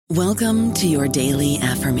Welcome to your daily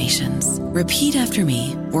affirmations. Repeat after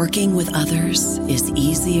me. Working with others is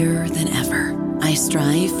easier than ever. I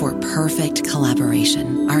strive for perfect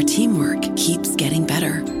collaboration. Our teamwork keeps getting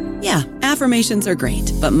better. Yeah, affirmations are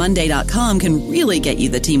great, but Monday.com can really get you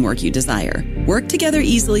the teamwork you desire. Work together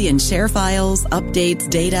easily and share files, updates,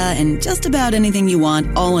 data, and just about anything you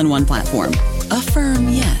want all in one platform. Affirm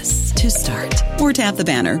yes to start, or tap the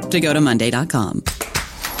banner to go to Monday.com.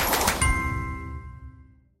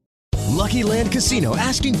 Lucky Land Casino,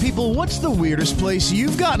 asking people, what's the weirdest place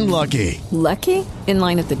you've gotten lucky? Lucky? In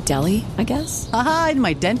line at the deli, I guess? Aha, in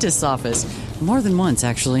my dentist's office. More than once,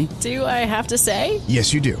 actually. Do I have to say?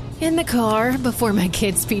 Yes, you do. In the car before my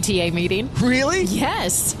kids' PTA meeting. Really?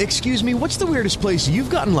 Yes. Excuse me, what's the weirdest place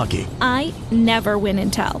you've gotten lucky? I never win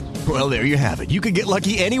and tell. Well, there you have it. You can get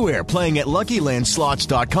lucky anywhere, playing at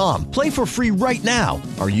LuckyLandSlots.com. Play for free right now.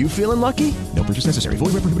 Are you feeling lucky? No purchase necessary.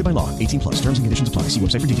 Void where prohibited by law. 18+. Terms and conditions apply. See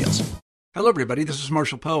website for details. Hello, everybody. This is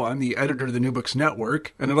Marshall Poe. I'm the editor of the New Books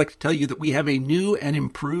Network, and I'd like to tell you that we have a new and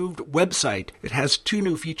improved website. It has 2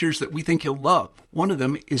 new features that we think you'll love. One of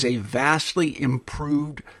them is a vastly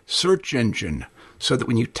improved search engine, so that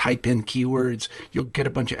when you type in keywords, you'll get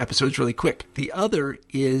a bunch of episodes really quick. The other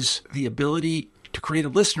is the ability to create a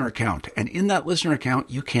listener account. And in that listener account,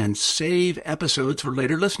 you can save episodes for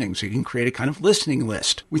later listening. So you can create a kind of listening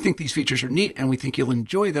list. We think these features are neat, and we think you'll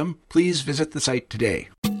enjoy them. Please visit the site today.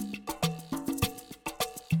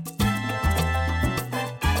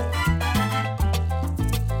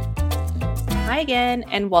 Hi again,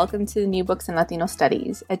 and welcome to the New Books in Latino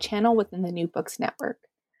Studies, a channel within the New Books Network.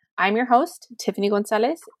 I'm your host, Tiffany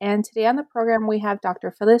Gonzalez, and today on the program we have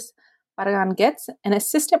Dr. Philis Barragán-Goetz, an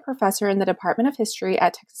assistant professor in the Department of History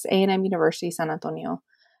at Texas A&M University, San Antonio.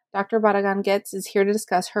 Dr. Barragán-Goetz is here to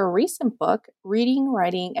discuss her recent book, Reading,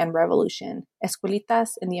 Writing, and Revolution,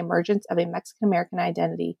 Escuelitas and the Emergence of a Mexican-American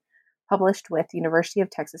Identity, published with University of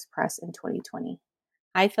Texas Press in 2020.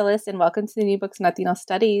 Hi, Philis, and welcome to the New Books in Latino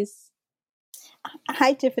Studies.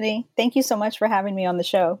 Hi, Tiffany. Thank you so much for having me on the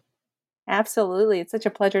show. Absolutely. It's such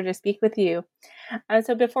a pleasure to speak with you.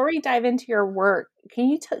 So before we dive into your work, can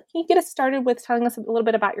you get us started with telling us a little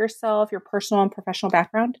bit about yourself, your personal and professional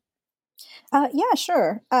background? Yeah,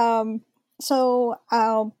 sure. So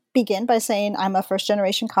I'll begin by saying I'm a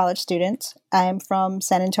first-generation college student. I'm from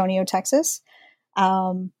San Antonio, Texas.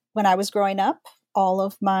 When I was growing up, all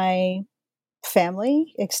of my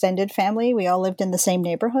family, extended family, we all lived in the same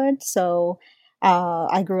neighborhood. So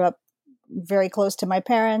I grew up very close to my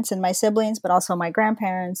parents and my siblings, but also my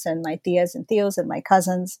grandparents and my tias and tios and my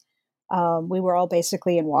cousins. We were all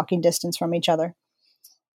basically in walking distance from each other.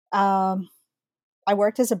 I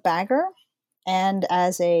worked as a bagger and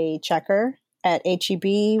as a checker at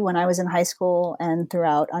HEB when I was in high school and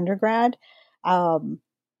throughout undergrad.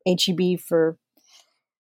 HEB, for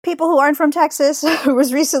people who aren't from Texas,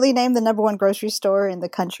 was recently named the #1 grocery store in the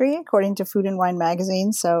country, according to Food and Wine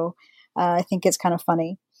magazine. So I think it's kind of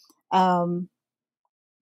funny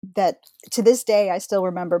that to this day, I still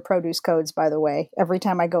remember produce codes, by the way. Every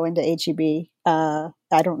time I go into HEB, I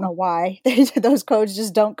don't know why. Those codes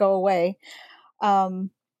just don't go away. And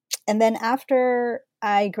then after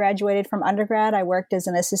I graduated from undergrad, I worked as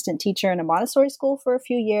an assistant teacher in a Montessori school for a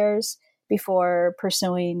few years before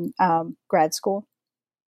pursuing grad school.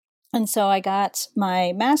 And so I got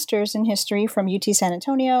my master's in history from UT San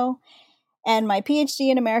Antonio and my PhD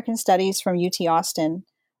in American Studies from UT Austin.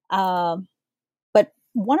 But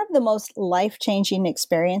one of the most life-changing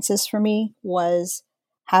experiences for me was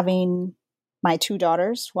having my 2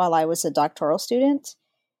 daughters while I was a doctoral student.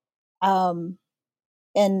 And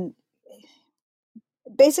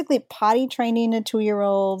basically potty training a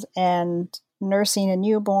 2-year-old and nursing a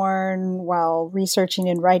newborn while researching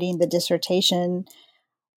and writing the dissertation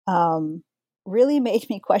really made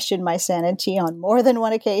me question my sanity on more than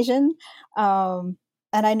one occasion.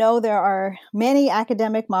 And I know there are many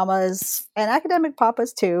academic mamas and academic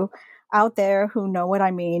papas too out there who know what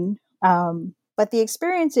I mean. But the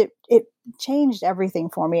experience, it changed everything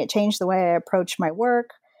for me. It changed the way I approach my work.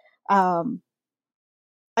 I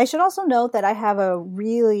should also note that I have a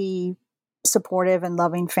really supportive and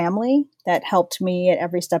loving family that helped me at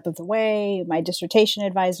every step of the way. My dissertation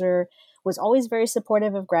advisor was always very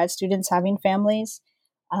supportive of grad students having families.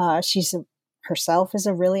 She's herself is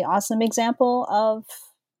a really awesome example of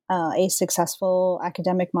a successful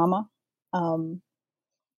academic mama. And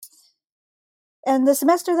the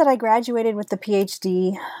semester that I graduated with the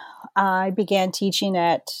PhD, I began teaching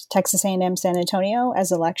at Texas A&M San Antonio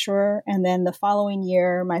as a lecturer. And then the following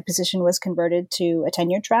year, my position was converted to a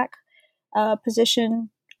tenure track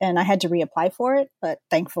position. And I had to reapply for it, but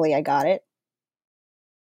thankfully I got it.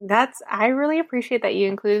 I really appreciate that you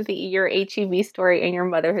included your HEB story and your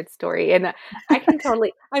motherhood story. And I can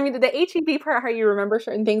totally, I mean, the HEB part, how you remember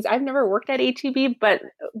certain things. I've never worked at HEB, but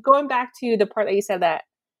going back to the part that you said that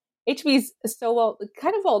HEB is so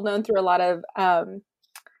kind of well known through a lot of,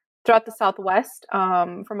 throughout the Southwest,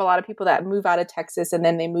 from a lot of people that move out of Texas and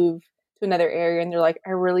then they move to another area and they're like,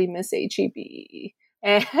 I really miss HEB.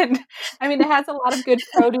 And I mean, it has a lot of good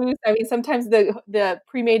produce. I mean, sometimes the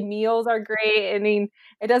pre-made meals are great. I mean,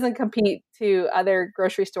 it doesn't compete to other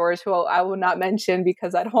grocery stores who I will not mention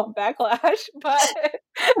because I don't want backlash, but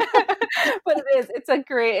but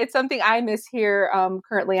it's something I miss here.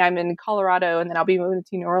 Currently I'm in Colorado and then I'll be moving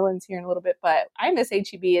to New Orleans here in a little bit, but I miss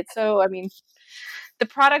HEB. It's so, I mean, the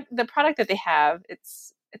product that they have,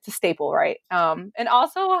 it's a staple, right? And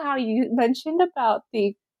also how you mentioned about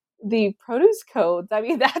the produce codes. I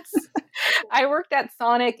mean, I worked at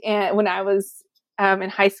Sonic and when I was in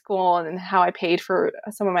high school, and how I paid for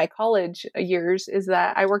some of my college years is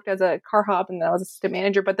that I worked as a car hop and then I was assistant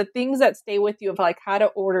manager. But the things that stay with you of like how to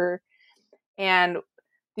order and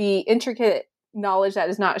the intricate knowledge that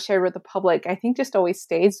is not shared with the public, I think just always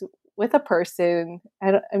stays with a person.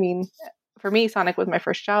 I mean, for me, Sonic was my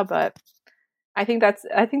first job, but I think that's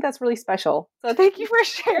really special. So thank you for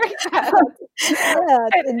sharing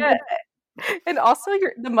that. And also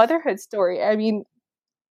the motherhood story. I mean,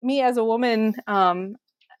 me as a woman, I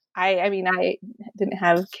mean, I didn't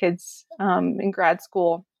have kids in grad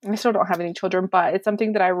school. I still don't have any children, but it's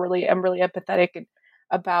something that I really am really empathetic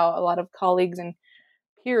about a lot of colleagues and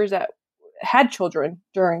peers that had children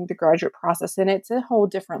during the graduate process. And it's a whole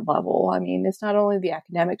different level. I mean, it's not only the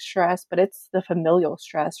academic stress, but it's the familial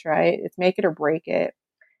stress, right? It's make it or break it.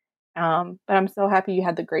 But I'm so happy you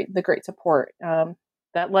had the great support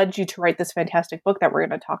that led you to write this fantastic book that we're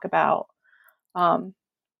going to talk about.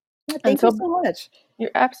 Thank you so much.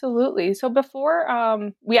 You're absolutely. So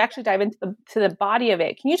before we actually dive into the body of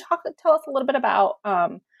it, can you tell us a little bit about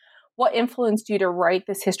what influenced you to write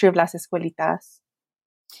this history of las escuelitas?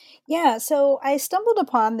 Yeah, so I stumbled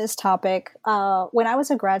upon this topic when I was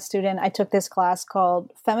a grad student. I took this class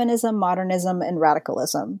called Feminism, Modernism, and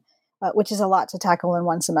Radicalism, which is a lot to tackle in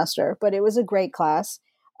one semester, but it was a great class.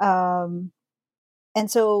 And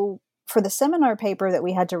so for the seminar paper that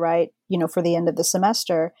we had to write, for the end of the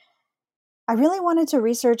semester, I really wanted to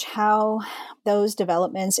research how those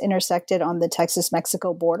developments intersected on the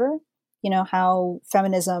Texas-Mexico border, how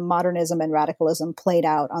feminism, modernism, and radicalism played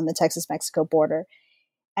out on the Texas-Mexico border.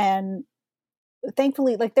 And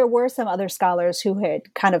thankfully, there were some other scholars who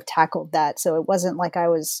had kind of tackled that. So it wasn't like I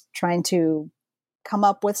was trying to come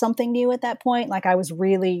up with something new at that point. I was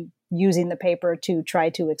really using the paper to try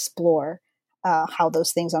to explore how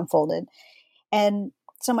those things unfolded. And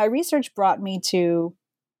so my research brought me to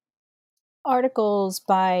articles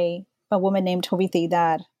by a woman named Jovita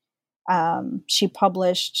that she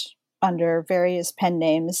published under various pen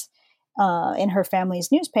names in her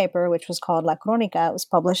family's newspaper, which was called La Crónica. It was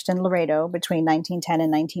published in Laredo between 1910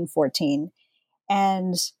 and 1914.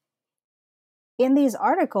 And in these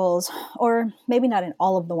articles, or maybe not in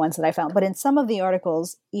all of the ones that I found, but in some of the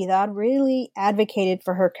articles, Idad really advocated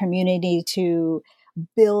for her community to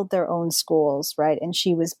build their own schools, right? And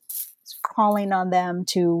she was calling on them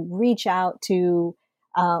to reach out to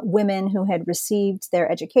women who had received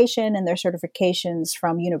their education and their certifications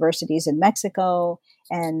from universities in Mexico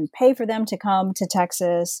and pay for them to come to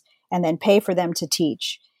Texas and then pay for them to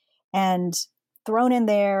teach. And thrown in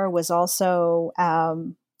there was also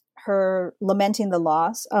her lamenting the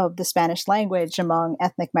loss of the Spanish language among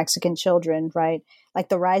ethnic Mexican children, right? Like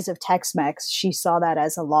the rise of Tex-Mex, she saw that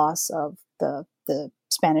as a loss of the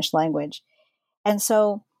Spanish language. And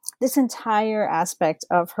so this entire aspect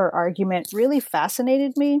of her argument really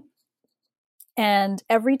fascinated me. And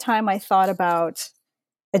every time I thought about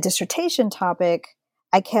a dissertation topic,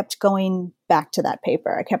 I kept going back to that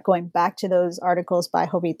paper. I kept going back to those articles by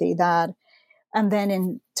Jovita. And then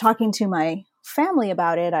in talking to my family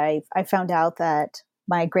about it, I found out that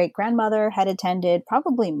my great-grandmother had attended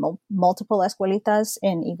probably multiple escuelitas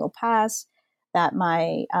in Eagle Pass, that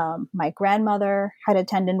my grandmother had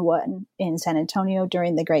attended one in San Antonio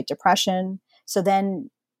during the Great Depression. So then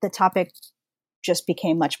the topic just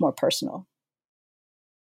became much more personal.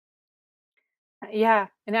 Yeah,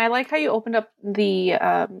 and I like how you opened up the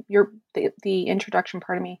introduction,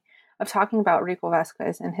 pardon me, of talking about Rico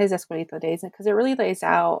Vasquez and his Escuelita days, because it really lays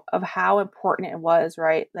out of how important it was,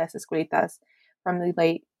 right, las Escuelitas from the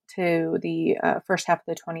late to the first half of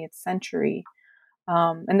the 20th century.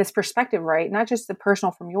 And this perspective, right, not just the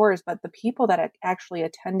personal from yours, but the people that actually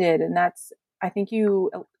attended. And that's, I think you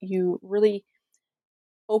really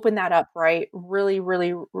opened that up, right? Really,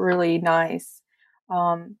 really, really nice.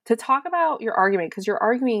 to talk about your argument, because you're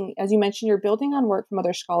arguing, as you mentioned, you're building on work from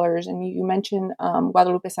other scholars, and you mentioned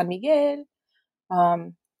Guadalupe San Miguel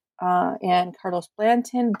and Carlos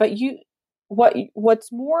Blanton, but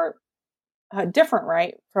what's more different,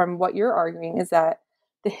 right, from what you're arguing is that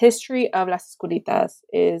the history of Las Escuelitas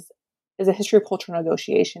is a history of cultural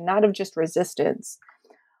negotiation, not of just resistance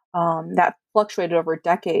that fluctuated over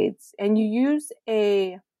decades. And you use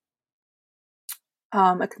a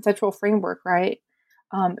conceptual framework, right?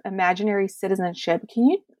 Imaginary citizenship. Can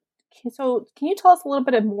you tell us a little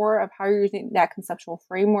bit more of how you're using that conceptual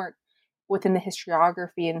framework within the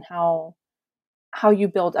historiography and how you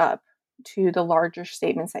build up to the larger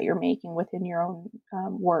statements that you're making within your own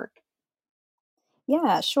work?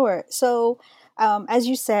 Yeah, sure. So, as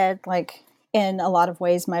you said, like in a lot of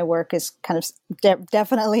ways, my work is kind of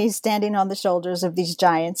definitely standing on the shoulders of these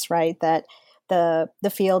giants, right? That the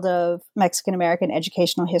field of Mexican American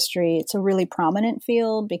educational history, it's a really prominent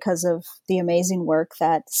field because of the amazing work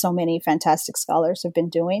that so many fantastic scholars have been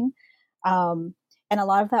doing. And a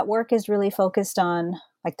lot of that work is really focused on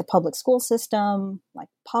like the public school system, like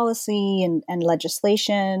policy and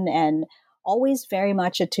legislation, and always very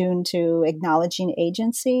much attuned to acknowledging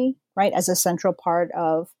agency, right, as a central part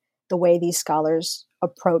of the way these scholars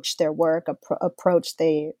approach their work, approach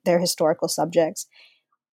their historical subjects.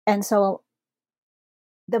 And so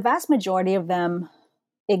the vast majority of them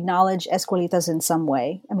acknowledge Escuelitas in some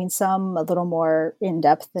way. I mean, some a little more in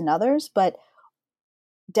depth than others, but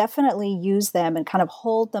definitely use them and kind of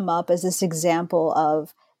hold them up as this example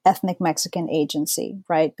of ethnic Mexican agency,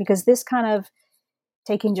 right? Because this kind of,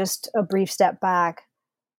 taking just a brief step back,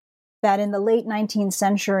 that in the late 19th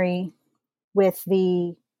century, with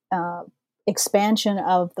the expansion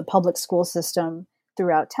of the public school system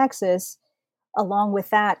throughout Texas, along with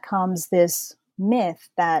that comes this myth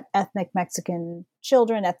that ethnic Mexican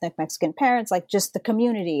children, ethnic Mexican parents, like just the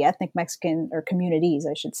community, ethnic Mexican, or communities,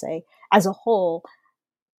 I should say, as a whole,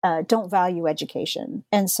 don't value education.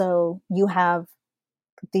 And so you have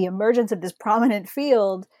the emergence of this prominent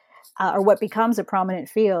field, or what becomes a prominent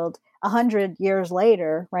field 100 years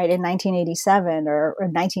later, right, in 1987 or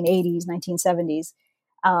 1980s, 1970s,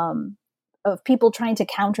 of people trying to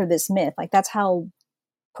counter this myth. Like that's how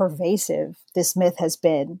pervasive this myth has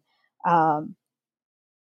been.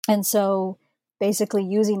 And so basically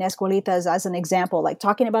using Escuelitas as an example, like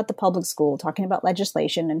talking about the public school, talking about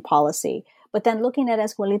legislation and policy, but then looking at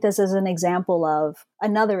Escuelitas as an example of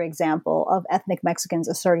another example of ethnic Mexicans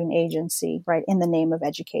asserting agency, right, in the name of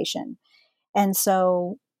education. And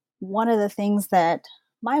so one of the things that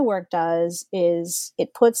my work does is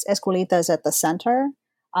it puts Escuelitas at the center,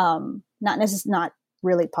 not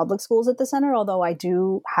really public schools at the center, although I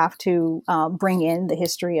do have to bring in the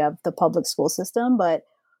history of the public school system, but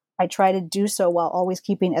I try to do so while always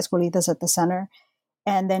keeping Escuelitas at the center,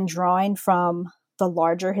 and then drawing from the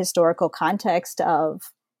larger historical context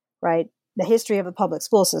of, right, the history of the public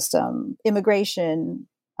school system, immigration,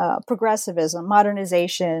 progressivism,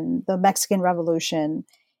 modernization, the Mexican Revolution,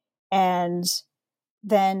 and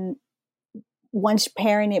then once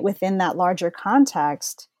pairing it within that larger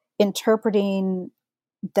context, interpreting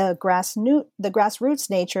the grassroots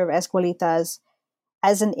nature of Escuelitas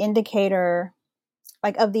as an indicator,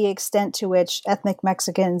 like, of the extent to which ethnic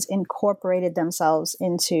Mexicans incorporated themselves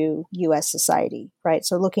into U.S. society, right?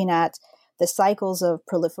 So looking at the cycles of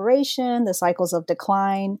proliferation, the cycles of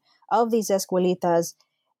decline of these Escuelitas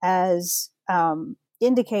as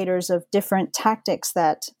indicators of different tactics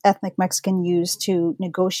that ethnic Mexican use to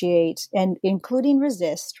negotiate, and including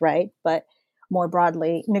resist, right? But more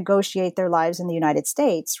broadly, negotiate their lives in the United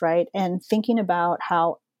States, right? And thinking about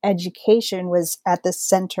how education was at the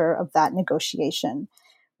center of that negotiation.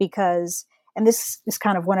 Because, and this is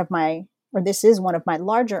kind of one of my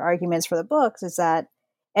larger arguments for the books, is that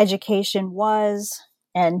education was,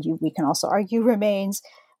 and we can also argue remains,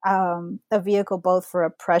 a vehicle both for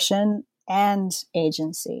oppression and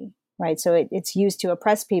agency, right? So it's used to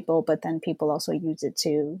oppress people, but then people also use it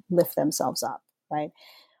to lift themselves up, right?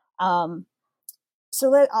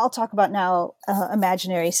 So I'll talk about now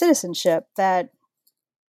imaginary citizenship. That's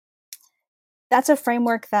a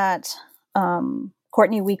framework that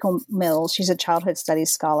Courtney Winkle-Mills, she's a childhood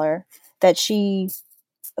studies scholar, that she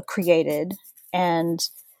created. And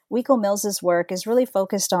Winkle-Mills's work is really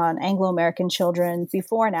focused on Anglo-American children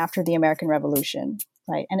before and after the American Revolution,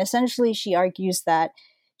 right? And essentially she argues that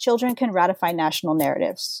children can ratify national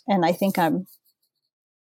narratives. And I think I'm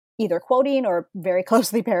either quoting or very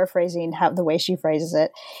closely paraphrasing the way she phrases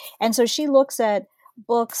it. And so she looks at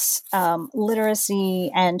books,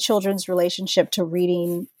 literacy, and children's relationship to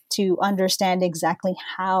reading to understand exactly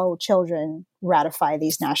how children ratify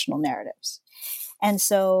these national narratives. And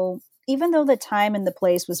so even though the time and the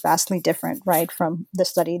place was vastly different, right, from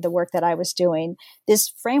the work that I was doing,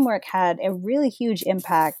 this framework had a really huge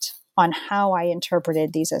impact on how I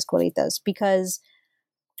interpreted these escuelitas, because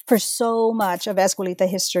for so much of Escuelita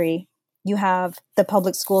history, you have the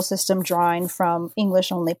public school system drawing from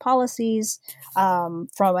English-only policies, from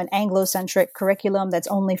an Anglo-centric curriculum that's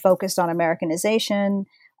only focused on Americanization.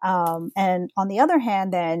 And on the other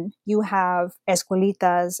hand, then you have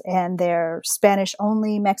Escuelitas and their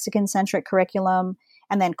Spanish-only Mexican-centric curriculum.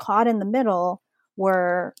 And then caught in the middle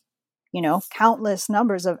were, countless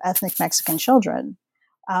numbers of ethnic Mexican children.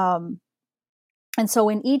 And so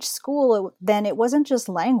in each school, it wasn't just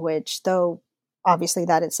language, though obviously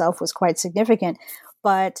that itself was quite significant,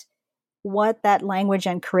 but what that language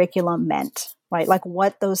and curriculum meant, right? Like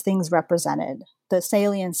what those things represented, the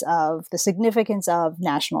salience of, the significance of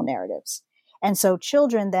national narratives. And so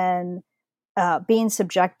children then being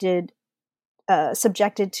subjected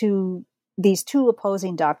to these two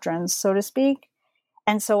opposing doctrines, so to speak.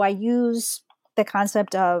 And so I use the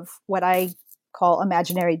concept of what I call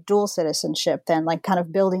imaginary dual citizenship, then, like kind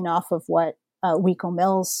of building off of what Wico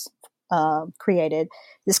Mills created,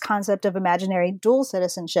 this concept of imaginary dual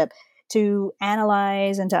citizenship, to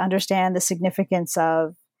analyze and to understand the significance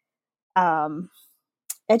of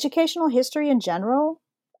educational history in general,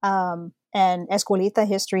 and Escuelita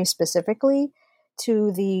history specifically,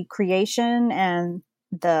 to the creation and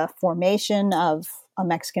the formation of a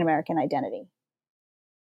Mexican-American identity.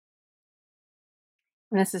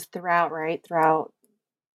 And this is throughout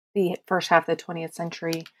the first half of the 20th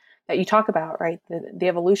century that you talk about, right? The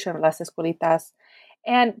evolution of Las Escuelitas.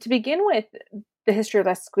 And to begin with the history of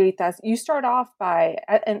Las Escuelitas, you start off by,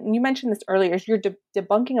 and you mentioned this earlier, is you're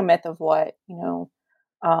debunking a myth of what, the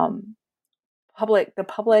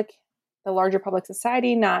larger public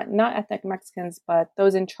society, not ethnic Mexicans, but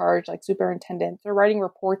those in charge, like superintendents, are writing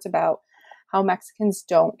reports about how Mexicans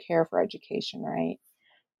don't care for education, right?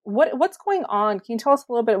 What's going on? Can you tell us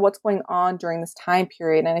a little bit of what's going on during this time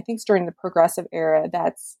period? And I think it's during the progressive era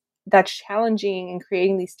that's challenging and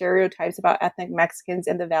creating these stereotypes about ethnic Mexicans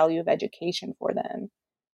and the value of education for them. Can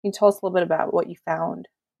you tell us a little bit about what you found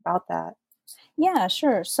about that? Yeah,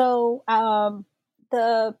 sure. So I'll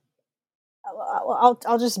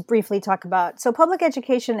just briefly talk about, so public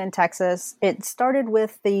education in Texas, it started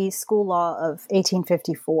with the school law of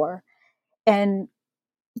 1854. And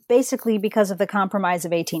basically because of the Compromise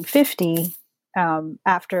of 1850,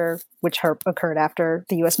 which occurred after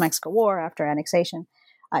the U.S.-Mexico War, after annexation,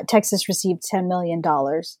 Texas received $10 million.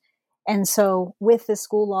 And so with the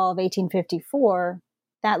school law of 1854,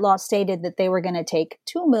 that law stated that they were going to take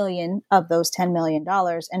 $2 million of those $10 million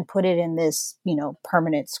and put it in this,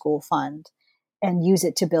 permanent school fund and use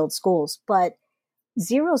it to build schools. But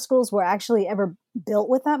 0 schools were actually ever built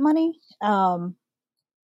with that money.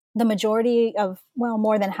 The majority of,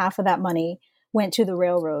 more than half of that money went to the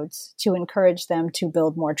railroads to encourage them to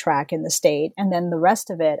build more track in the state. And then the rest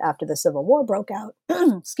of it, after the Civil War broke out,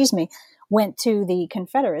 went to the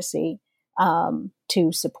Confederacy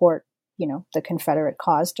to support, the Confederate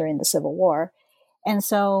cause during the Civil War. And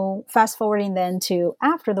so fast forwarding then to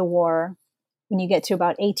after the war, when you get to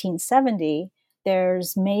about 1870,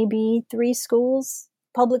 there's maybe 3 schools,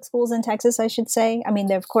 public schools in Texas, I should say. I mean,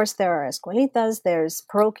 there are escuelitas, there's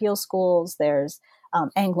parochial schools, there's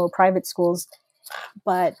Anglo private schools,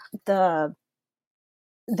 but the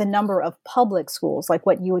number of public schools, like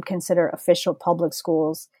what you would consider official public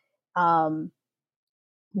schools,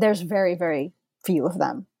 there's very, very few of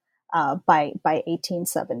them by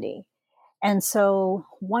 1870. And so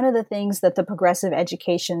one of the things that the progressive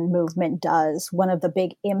education movement does, one of the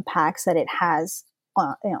big impacts that it has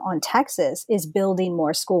on Texas, is building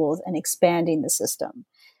more schools and expanding the system.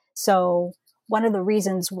 So one of the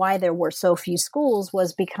reasons why there were so few schools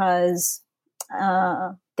was because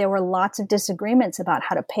there were lots of disagreements about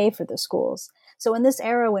how to pay for the schools. So in this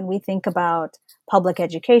era, when we think about public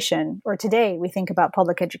education, or today we think about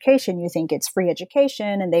public education, you think it's free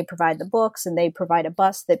education and they provide the books and they provide a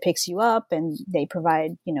bus that picks you up and they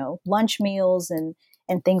provide, lunch meals and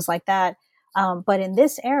things like that. But in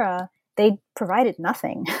this era, they provided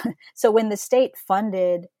nothing. So when the state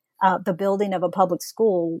funded the building of a public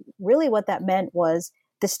school, really what that meant was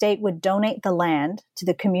the state would donate the land to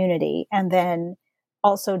the community and then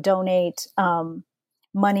also donate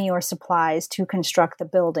money or supplies to construct the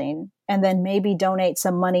building, and then maybe donate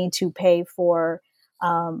some money to pay for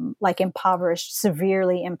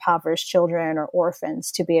severely impoverished children or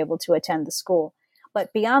orphans to be able to attend the school.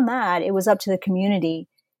 But beyond that, it was up to the community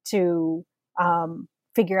to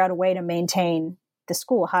figure out a way to maintain the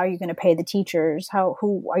school. How are you going to pay the teachers?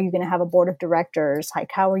 Who are you going to have a board of directors?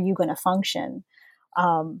 Like, how are you going to function?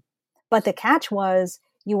 But the catch was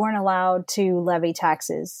you weren't allowed to levy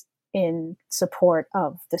taxes in support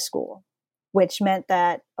of the school, which meant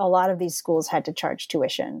that a lot of these schools had to charge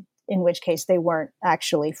tuition, in which case they weren't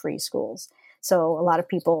actually free schools. So a lot of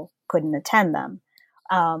people couldn't attend them.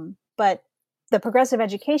 But the progressive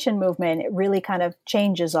education movement, it really kind of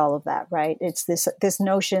changes all of that, right? It's this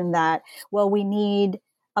notion that, well, we need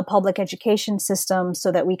a public education system so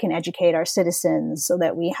that we can educate our citizens, so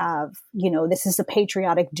that we have, this is a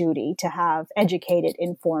patriotic duty to have educated,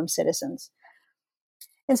 informed citizens.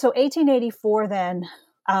 And so 1884 then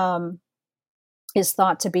is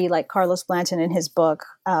thought to be, like Carlos Blanton in his book,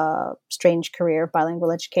 Strange Career of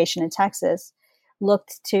Bilingual Education in Texas,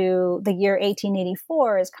 looked to the year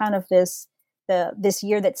 1884 as kind of this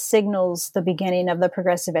year that signals the beginning of the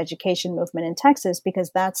progressive education movement in Texas,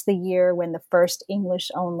 because that's the year when the first English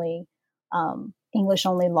only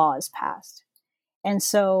law is passed. And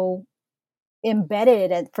so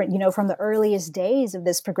embedded from the earliest days of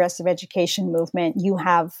this progressive education movement, you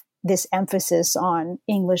have this emphasis on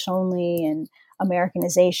English only and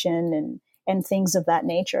Americanization and things of that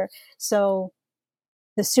nature. So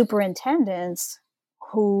the superintendents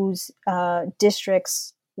whose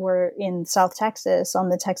districts were in South Texas on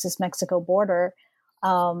the Texas-Mexico border,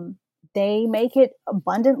 they make it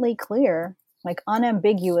abundantly clear, like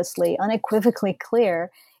unambiguously, unequivocally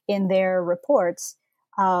clear in their reports,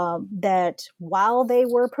 that while they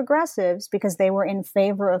were progressives, because they were in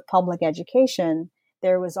favor of public education,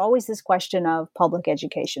 there was always this question of public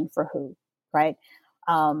education for who, right?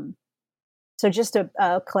 So just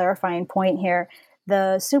a clarifying point here,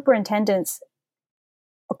 the superintendents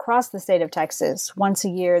across the state of Texas, once a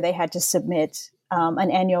year, they had to submit an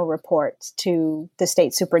annual report to the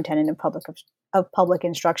state superintendent of public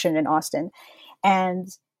instruction in Austin. And,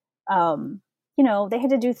 they had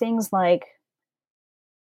to do things like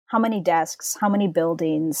how many desks, how many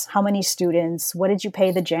buildings, how many students, what did you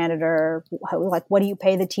pay the janitor, what do you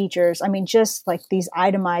pay the teachers? I mean, just like these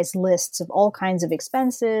itemized lists of all kinds of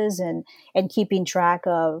expenses and keeping track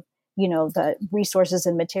of, the resources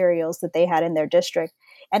and materials that they had in their district.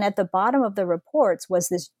 And at the bottom of the reports was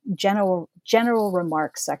this general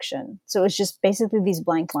remarks section. So it was just basically these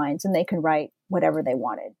blank lines, and they could write whatever they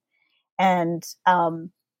wanted. And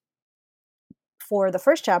for the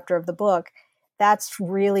first chapter of the book, that's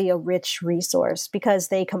really a rich resource, because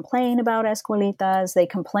they complain about Escuelitas, they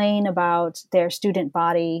complain about their student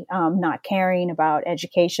body not caring about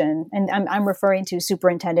education. And I'm referring to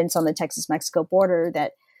superintendents on the Texas-Mexico border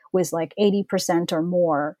that was like 80% or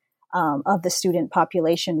more of the student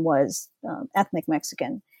population was ethnic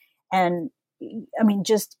Mexican. And I mean,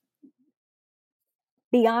 just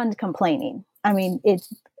beyond complaining. I mean,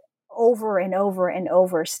 it's over and over and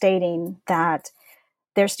over stating that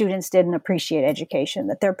their students didn't appreciate education,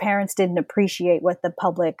 that their parents didn't appreciate what the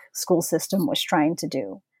public school system was trying to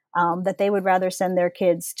do, that they would rather send their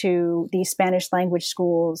kids to these Spanish language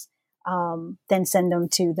schools than send them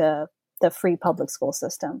to the free public school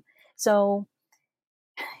system. So,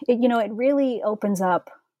 it really opens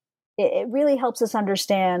up, it really helps us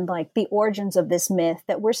understand like the origins of this myth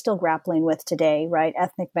that we're still grappling with today, right?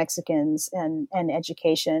 Ethnic Mexicans and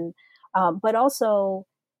education, but also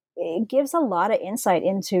it gives a lot of insight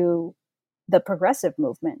into the progressive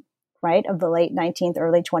movement, right, of the late 19th,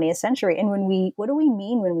 early 20th century. And what do we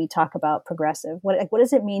mean when we talk about progressive? What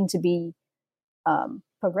does it mean to be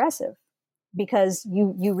progressive? Because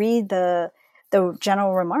you read the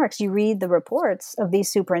general remarks, you read the reports of these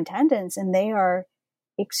superintendents, and they are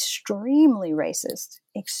extremely racist,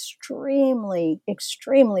 extremely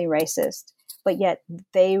racist. But yet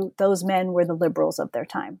those men were the liberals of their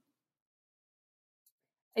time.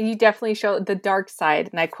 And you definitely show the dark side,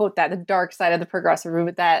 and I quote that, the dark side of the progressive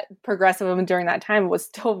movement, that progressive movement during that time was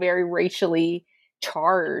still very racially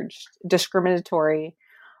charged, discriminatory.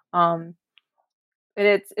 And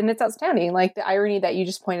it's outstanding. Like the irony that you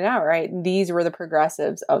just pointed out, right? These were the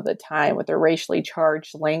progressives of the time with their racially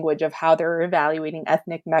charged language of how they're evaluating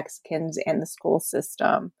ethnic Mexicans in the school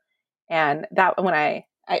system. And that when I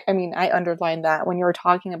underlined that when you were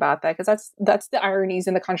talking about that, because that's the ironies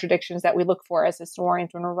and the contradictions that we look for as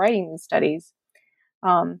historians when we're writing these studies.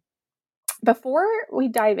 Before we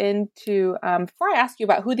dive into, before I ask you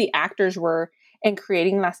about who the actors were in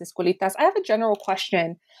creating Las Escuelitas, I have a general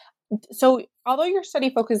question. So although your study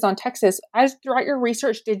focuses on Texas, as throughout your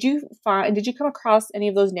research, did you come across any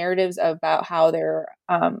of those narratives about how there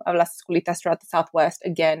of Las Escuelitas throughout the Southwest,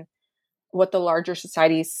 again, what the larger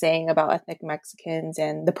society is saying about ethnic Mexicans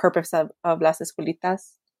and the purpose of Las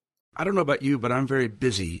Escuelitas? I don't know about you, but I'm very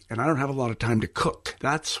busy and I don't have a lot of time to cook.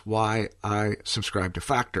 That's why I subscribe to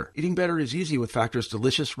Factor. Eating better is easy with Factor's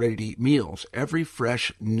delicious, ready-to-eat meals. Every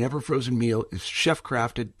fresh, never frozen meal is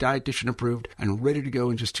chef-crafted, dietitian approved, and ready to go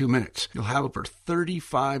in just 2 minutes. You'll have over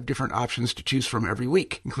 35 different options to choose from every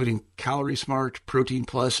week, including Calorie Smart, Protein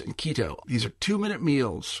Plus, and Keto. These are 2-minute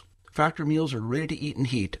meals. Factor meals are ready to eat and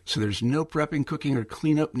heat, so there's no prepping, cooking, or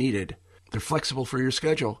cleanup needed. They're flexible for your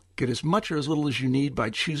schedule. Get as much or as little as you need by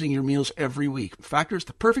choosing your meals every week. Factor is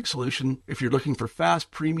the perfect solution if you're looking for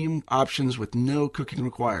fast, premium options with no cooking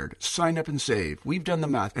required. Sign up and save. We've done the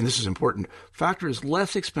math, and this is important. Factor is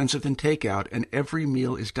less expensive than takeout, and every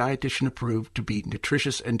meal is dietitian approved to be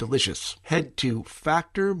nutritious and delicious. Head to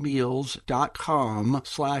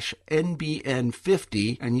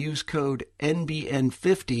factormeals.com/NBN50 and use code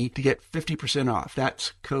NBN50 to get 50% off.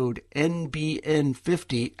 That's code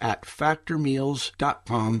NBN50 at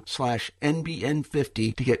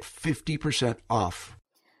factormeals.com/NBN50 to get 50% off.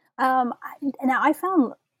 Now I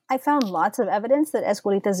found lots of evidence that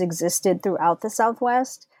Escuelitas existed throughout the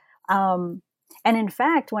Southwest. And in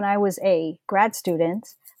fact, when I was a grad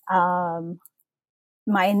student, my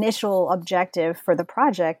initial objective for the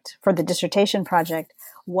project, for the dissertation project,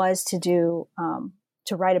 was to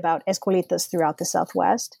write about Escuelitas throughout the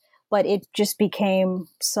Southwest. But it just became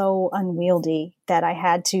so unwieldy that I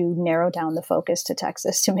had to narrow down the focus to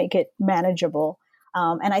Texas to make it manageable.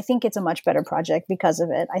 And I think it's a much better project because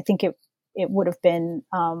of it. I think it would have been,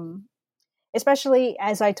 especially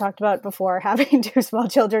as I talked about before, having 2 small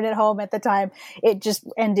children at home at the time,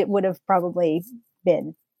 it would have probably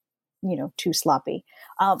been, too sloppy.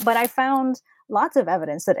 But I found lots of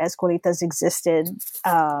evidence that Escuelitas existed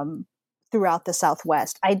throughout the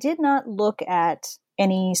Southwest. I did not look at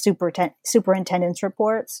any superintendent's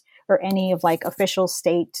reports or any of official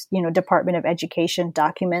state, Department of Education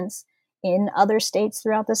documents in other states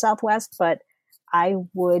throughout the Southwest, but I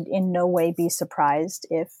would in no way be surprised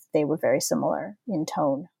if they were very similar in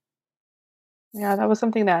tone. Yeah, that was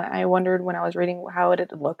something that I wondered when I was reading how it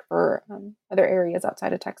would look for other areas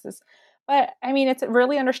outside of Texas. But I mean, it's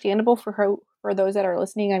really understandable for those that are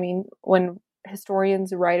listening. I mean, when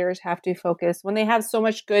historians, writers have to focus, when they have so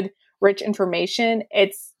much good, rich information,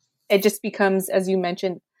 it just becomes, as you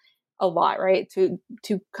mentioned, a lot, right? To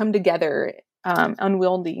come together,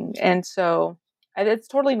 unwieldy, and so it's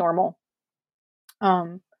totally normal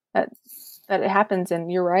that it happens.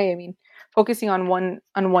 And you're right. I mean, focusing on one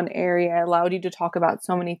area allowed you to talk about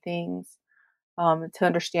so many things, to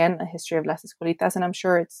understand the history of Las Escuelitas, and I'm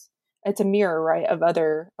sure it's a mirror, right, of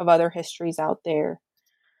other histories out there.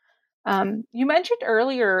 You mentioned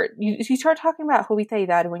earlier, you started talking about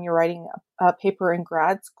Jovita when you're writing a paper in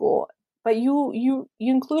grad school, but you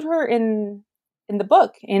include her in the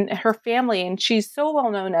book, in her family, and she's so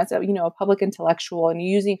well known as a public intellectual, and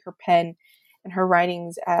using her pen and her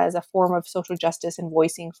writings as a form of social justice and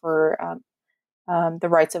voicing for the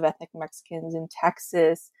rights of ethnic Mexicans in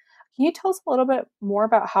Texas. Can you tell us a little bit more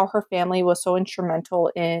about how her family was so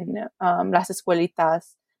instrumental in Las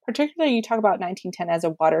Escuelitas? Particularly, you talk about 1910 as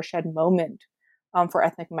a watershed moment for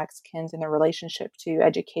ethnic Mexicans and their relationship to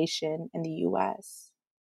education in the U.S.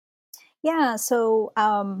 Yeah, so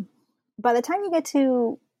by the time you get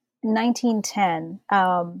to 1910,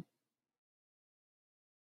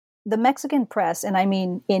 the Mexican press, and I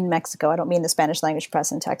mean in Mexico, I don't mean the Spanish language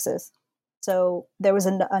press in Texas. So there was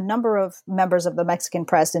a number of members of the Mexican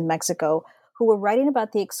press in Mexico who were writing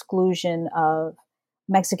about the exclusion of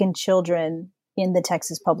Mexican children in the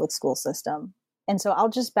Texas public school system. And so I'll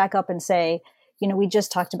just back up and say, we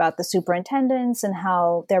just talked about the superintendents and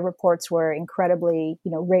how their reports were incredibly,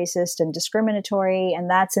 racist and discriminatory. And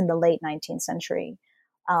that's in the late 19th century.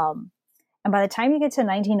 And by the time you get to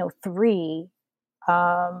 1903,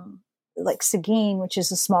 Seguin, which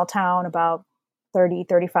is a small town about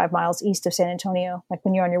 35 miles east of San Antonio, like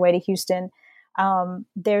when you're on your way to Houston,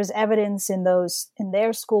 there's evidence in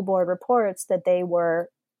their school board reports that they were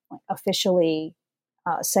officially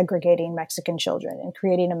segregating Mexican children and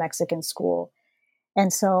creating a Mexican school.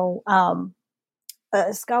 And so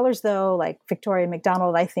scholars, though, like Victoria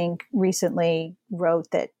McDonald, I think recently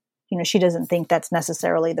wrote that, she doesn't think that's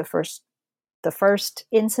necessarily the first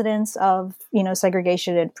incidence of,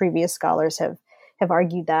 segregation, and previous scholars have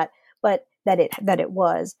argued that, but that it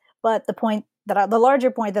was. But the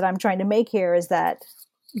larger point that I'm trying to make here is that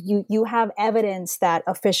you have evidence that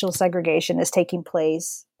official segregation is taking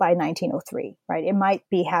place by 1903, right? It might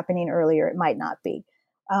be happening earlier, it might not be.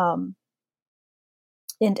 And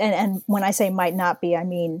when I say might not be, I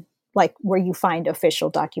mean like where you find official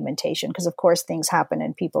documentation, because of course things happen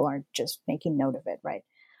and people aren't just making note of it, right?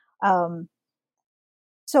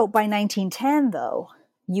 So by 1910, though,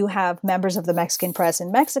 You have members of the Mexican press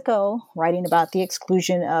in Mexico writing about the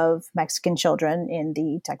exclusion of Mexican children in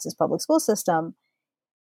the Texas public school system.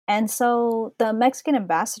 And so the Mexican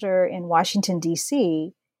ambassador in Washington,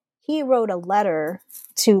 D.C., he wrote a letter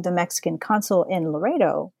to the Mexican consul in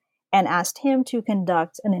Laredo and asked him to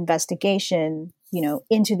conduct an investigation,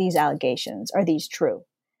 into these allegations. Are these true?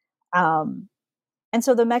 And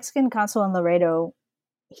so the Mexican consul in Laredo,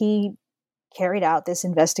 he carried out this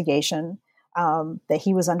investigation that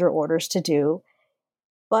he was under orders to do.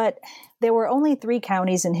 But there were only 3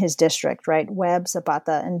 counties in his district, right? Webb,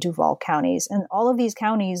 Zapata, and Duval counties. And all of these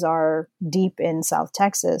counties are deep in South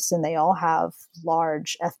Texas, and they all have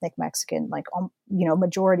large ethnic Mexican,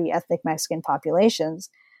 majority ethnic Mexican populations.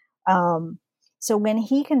 So when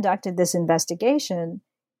he conducted this investigation,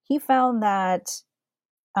 he found that,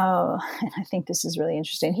 and I think this is really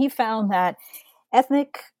interesting, he found that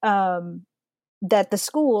that the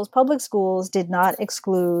schools, public schools, did not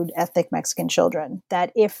exclude ethnic Mexican children.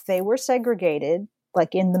 That if they were segregated,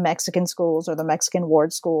 like in the Mexican schools or the Mexican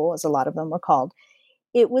ward school, as a lot of them were called,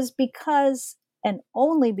 it was because and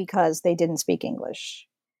only because they didn't speak English.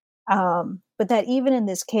 But that even in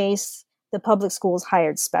this case, the public schools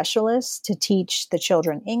hired specialists to teach the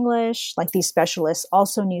children English. Like these specialists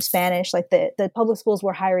also knew Spanish. Like the public schools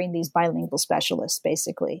were hiring these bilingual specialists,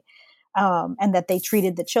 basically. And that they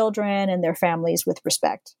treated the children and their families with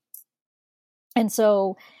respect. And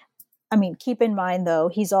so, keep in mind, though,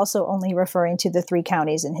 he's also only referring to the 3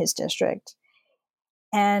 counties in his district.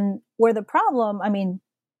 And where the problem, I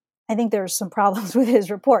think there's some problems with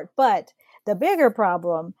his report, but the bigger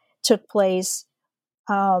problem took place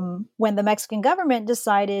when the Mexican government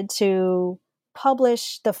decided to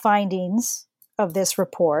publish the findings of this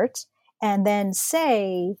report and then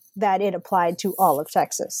say that it applied to all of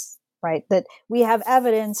Texas. Right, that we have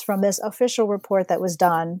evidence from this official report that was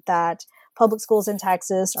done that public schools in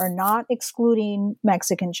Texas are not excluding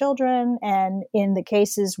Mexican children. And in the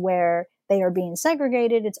cases where they are being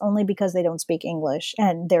segregated, it's only because they don't speak English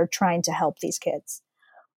and they're trying to help these kids.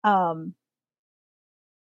 And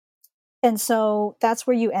so that's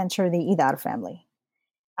where you enter the Hidar family.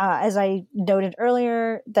 As I noted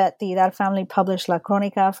earlier, that the Hidar family published La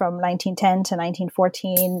Crónica from 1910 to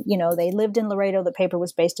 1914. They lived in Laredo. The paper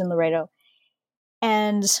was based in Laredo.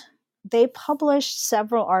 And they published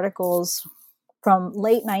several articles from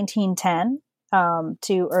late 1910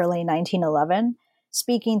 to early 1911,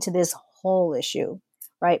 speaking to this whole issue,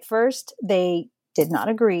 right? First, they did not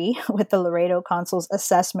agree with the Laredo consul's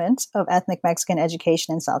assessment of ethnic Mexican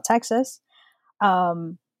education in South Texas.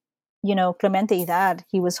 Clemente Hidar,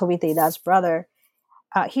 he was Jovita Hidar's brother.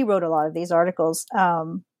 He wrote a lot of these articles.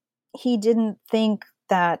 He didn't think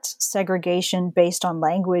that segregation based on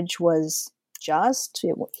language was just.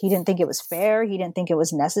 He didn't think it was fair. He didn't think it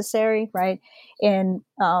was necessary, right? In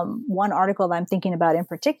one article I'm thinking about in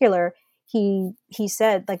particular, he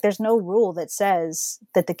said, there's no rule that says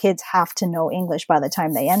that the kids have to know English by the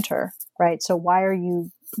time they enter, right? So why are you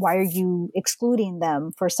excluding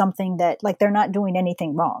them for something that, they're not doing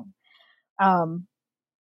anything wrong?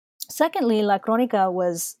 Secondly, La Crónica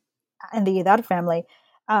was, and the Hidar family,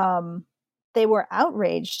 they were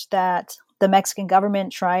outraged that the Mexican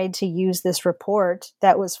government tried to use this report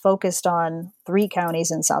that was focused on 3 counties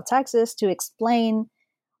in South Texas to explain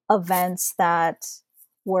events that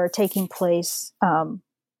were taking place, to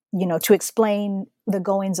explain the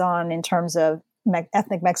goings on in terms of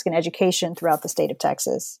ethnic Mexican education throughout the state of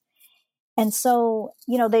Texas. And so,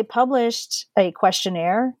 they published a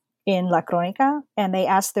questionnaire in La Crónica, and they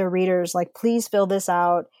asked their readers, please fill this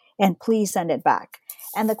out and please send it back.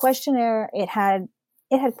 And the questionnaire, it had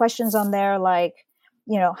questions on there like,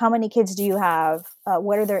 how many kids do you have?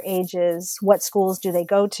 What are their ages? What schools do they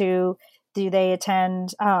go to? Do they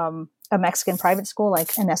attend a Mexican private school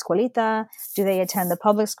like an Escuelita? Do they attend the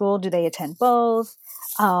public school? Do they attend both?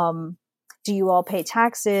 Do you all pay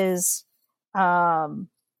taxes? And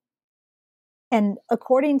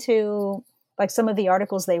according to some of the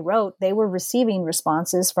articles they wrote, they were receiving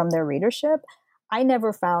responses from their readership. I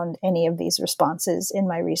never found any of these responses in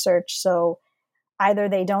my research. So either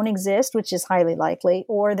they don't exist, which is highly likely,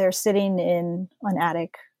 or they're sitting in an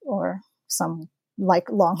attic or some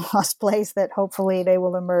long lost place that hopefully they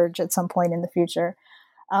will emerge at some point in the future.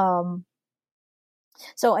 So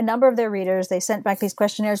a number of their readers, they sent back these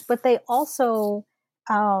questionnaires, but they also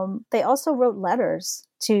wrote letters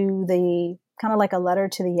to the kind of like a letter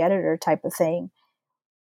to the editor type of thing,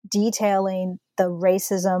 detailing the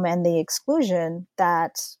racism and the exclusion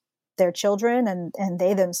that their children and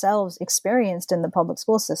they themselves experienced in the public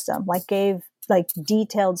school system, gave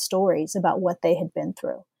detailed stories about what they had been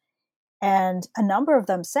through. And a number of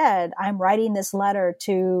them said, I'm writing this letter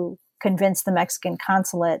to convince the Mexican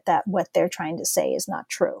consulate that what they're trying to say is not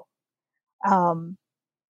true. And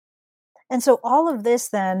so all of this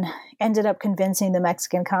then ended up convincing the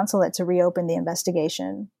Mexican consulate to reopen the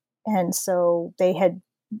investigation. And so they had,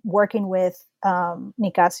 working with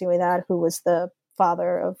Nicasio Edad, who was the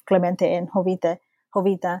father of Clemente and Jovita,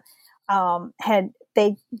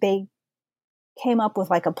 they came up with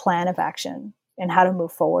like a plan of action and how to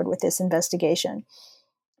move forward with this investigation.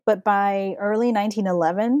 But by early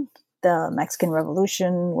 1911, the Mexican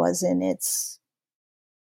Revolution was in its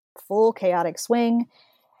full chaotic swing,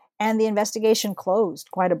 and the investigation closed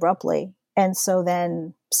quite abruptly. And so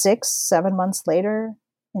then 6-7 months later,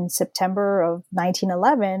 in September of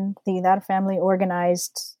 1911, the Edad family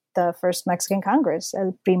organized the first Mexican Congress,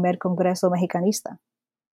 el primer Congreso Mexicanista.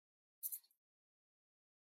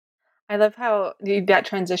 I love how that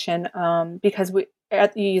transition, because as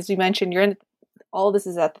you mentioned, you're in all of this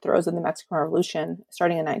is at the throes of the Mexican Revolution,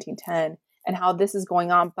 starting in 1910, and how this is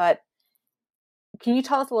going on. But can you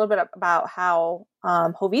tell us a little bit about how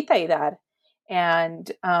Jovita Edad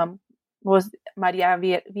and was María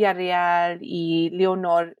Villarreal y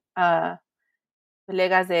Leonor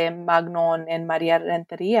Villegas de Magnon and María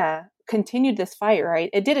Renteria continued this fight, right?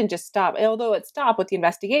 It didn't just stop. Although it stopped with the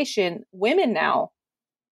investigation, women now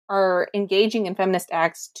are engaging in feminist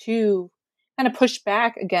acts to kind of push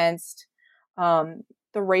back against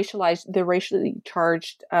the racially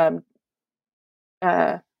charged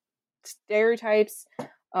stereotypes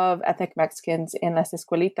of ethnic Mexicans in las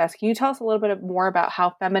escuelitas. Can you tell us a little bit more about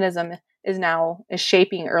how feminism is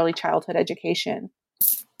shaping early childhood education?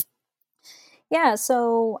 Yeah,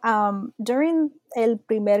 so during el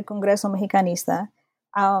primer Congreso Mexicanista,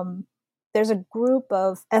 there's a group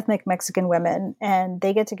of ethnic Mexican women, and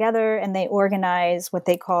they get together and they organize what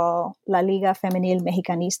they call La Liga Femenil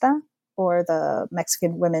Mexicanista, or the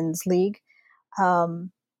Mexican Women's League.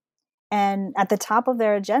 And at the top of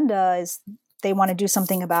their agenda is they want to do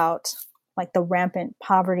something about like the rampant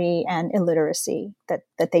poverty and illiteracy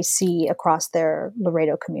that they see across their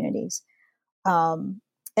Laredo communities.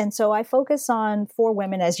 And so I focus on 4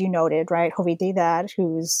 women, as you noted, right? Jovita Edad,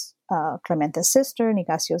 who's Clemente's sister,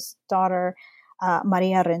 Nicasio's daughter,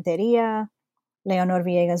 María Renteria, Leonor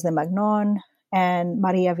Villegas de Magnon, and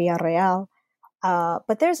María Villarreal.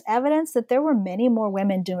 But there's evidence that there were many more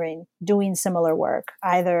women doing similar work,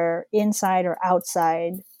 either inside or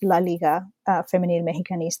outside La Liga Femenil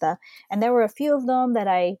Mexicanista. And there were a few of them that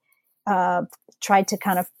I tried to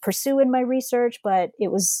kind of pursue in my research, but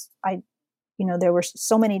there were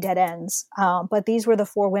so many dead ends. But these were the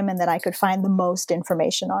 4 women that I could find the most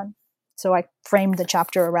information on. So I framed the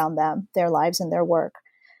chapter around them, their lives and their work.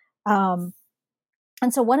 And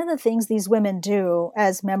so one of the things these women do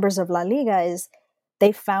as members of La Liga is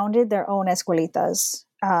they founded their own escuelitas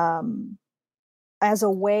as a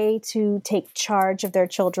way to take charge of their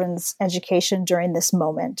children's education during this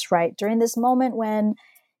moment, right? During this moment when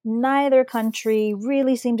neither country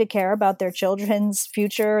really seemed to care about their children's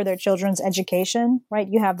future, their children's education, right?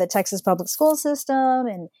 You have the Texas public school system,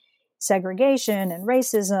 and segregation and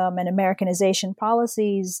racism and Americanization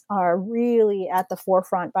policies are really at the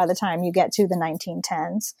forefront by the time you get to the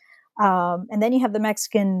 1910s. And then you have the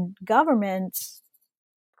Mexican government,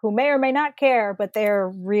 who may or may not care, but they're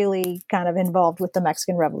really kind of involved with the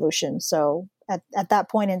Mexican Revolution. So at that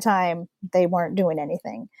point in time, they weren't doing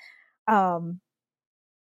anything.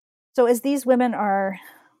 So as these women are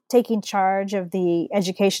taking charge of the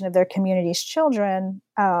education of their community's children,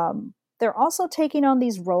 they're also taking on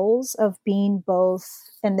these roles of being both,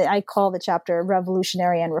 and I call the chapter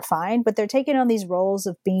revolutionary and refined, but they're taking on these roles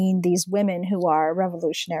of being these women who are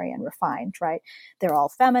revolutionary and refined, right? They're all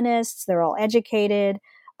feminists, they're all educated,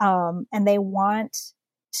 and they want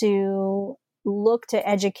to look to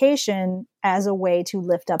education as a way to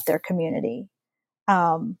lift up their community.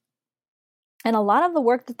 And a lot of the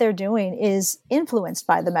work that they're doing is influenced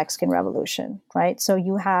by the Mexican Revolution, right? So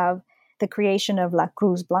you have the creation of La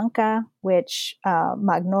Cruz Blanca, which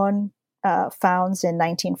Magnon founds in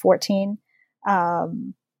 1914.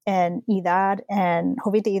 And Edad and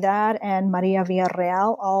Jovita Edad and María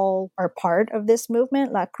Villarreal all are part of this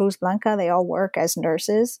movement. La Cruz Blanca, they all work as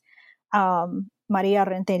nurses. María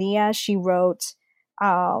Renteria, she wrote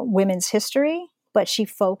women's history, but she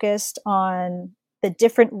focused on the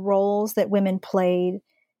different roles that women played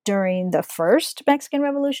during the first Mexican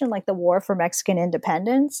Revolution, like the War for Mexican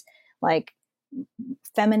Independence, like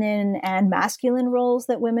feminine and masculine roles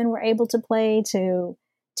that women were able to play to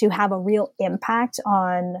have a real impact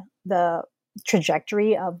on the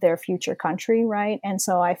trajectory of their future country, right? And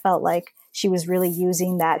so I felt like she was really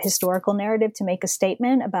using that historical narrative to make a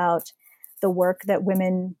statement about the work that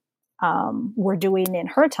women were doing in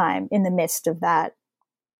her time in the midst of that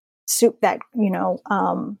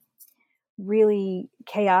really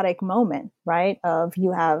chaotic moment, right? Of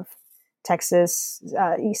you have Texas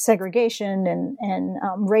segregation and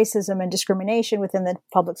racism and discrimination within the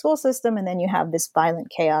public school system, and then you have this violent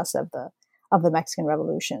chaos of the Mexican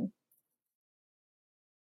Revolution.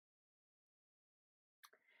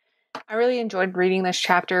 I really enjoyed reading this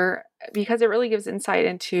chapter because it really gives insight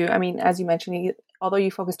into, I mean, as you mentioned, although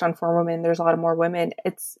you focused on 4 women, there's a lot of more women.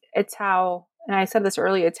 It's how, and I said this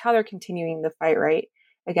earlier, it's how they're continuing the fight, right,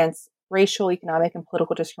 against racial, economic, and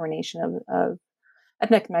political discrimination of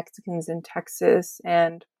ethnic Mexicans in Texas.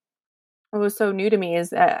 And what was so new to me is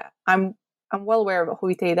that I'm well aware of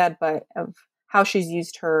Huiteidad, but of how she's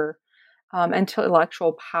used her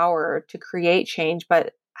intellectual power to create change,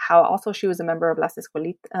 but how also she was a member of Las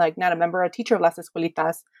Escuelitas, like not a member, a teacher of Las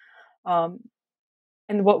Escuelitas,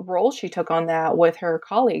 and what role she took on that with her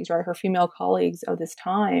colleagues, right, her female colleagues of this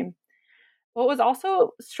time. What was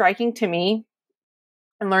also striking to me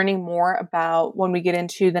and learning more about when we get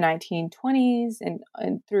into the 1920s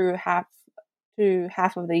and through half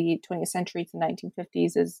of the 20th century to the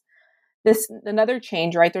 1950s is this another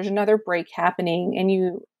change, right? There's another break happening, and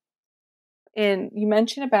you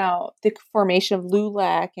mentioned about the formation of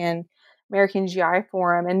LULAC and American GI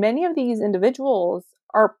Forum, and many of these individuals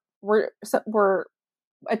were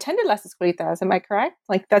attended Las Escuelitas. Am I correct?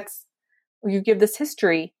 Like you give this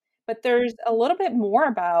history, but there's a little bit more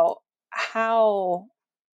about how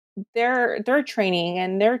their training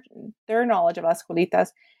and their knowledge of Las Escuelitas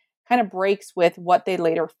kind of breaks with what they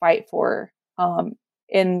later fight for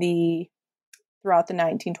throughout the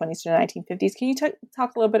 1920s to the 1950s. Can you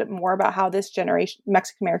talk a little bit more about how this generation,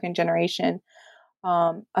 Mexican American generation,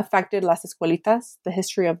 affected Las Escuelitas, the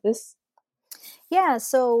history of this? Yeah.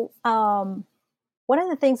 So one of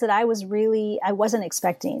the things that I wasn't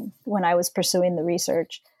expecting when I was pursuing the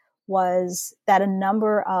research was that a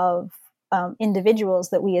number of individuals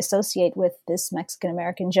that we associate with this Mexican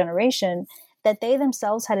American generation, that they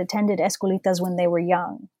themselves had attended escuelitas when they were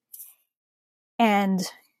young. And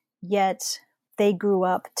yet they grew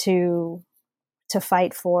up to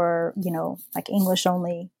fight for, like English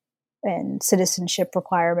only and citizenship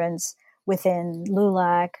requirements within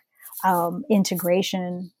LULAC,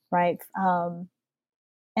 integration, right?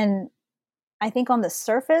 And I think on the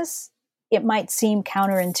surface, it might seem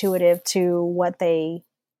counterintuitive to what they,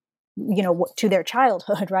 to their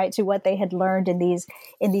childhood, right? To what they had learned in these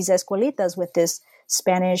escuelitas with this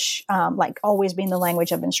Spanish, like always being the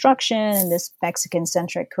language of instruction and this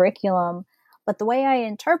Mexican-centric curriculum. But the way I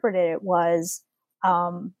interpreted it was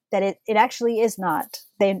that it actually is not.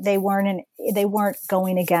 They weren't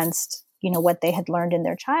going against what they had learned in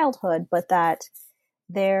their childhood, but that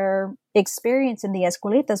their experience in the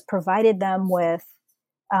escuelitas provided them with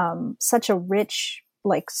such a rich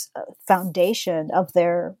foundation of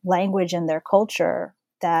their language and their culture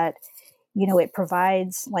that it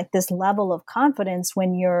provides like this level of confidence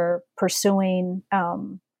when you're pursuing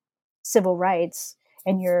civil rights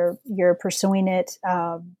and you're pursuing it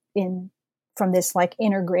from this like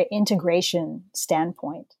integration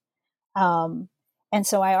standpoint. And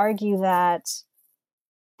so I argue that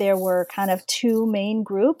there were kind of 2 main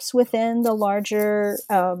groups within the larger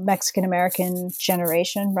Mexican American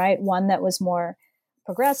generation, right? One that was more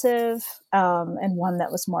progressive and one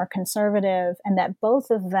that was more conservative, and that both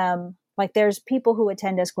of them, like there's people who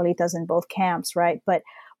attend escuelitas in both camps, right? But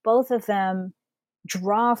both of them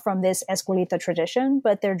draw from this escuelita tradition,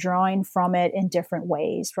 but they're drawing from it in different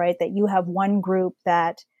ways, right? That you have one group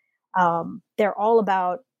that they're all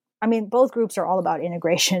about, both groups are all about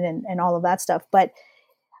integration and all of that stuff, but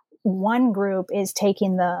one group is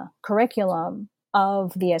taking the curriculum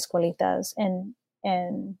of the escuelitas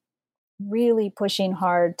and really pushing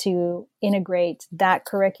hard to integrate that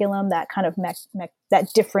curriculum, that kind of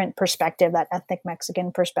that different perspective, that ethnic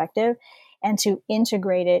Mexican perspective, and to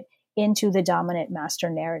integrate it into the dominant master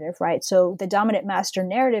narrative, right? So the dominant master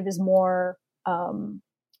narrative is more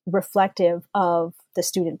reflective of the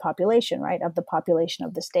student population, right? Of the population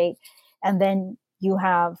of the state. And then you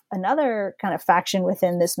have another kind of faction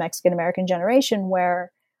within this Mexican American generation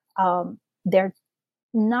where they're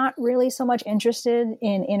not really so much interested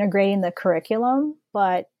in integrating the curriculum,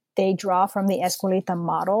 but they draw from the escuelita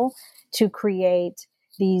model to create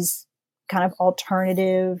these kind of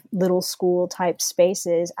alternative little school type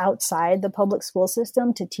spaces outside the public school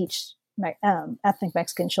system to teach ethnic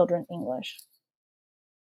Mexican children English.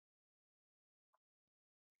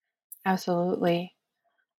 Absolutely.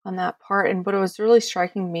 On that part. And what was really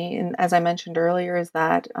striking me, and as I mentioned earlier, is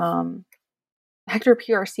that Hector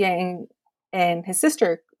P. Garcia and his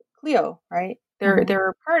sister, Clio, right?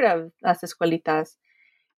 They're part of Las Escuelitas,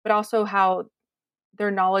 but also how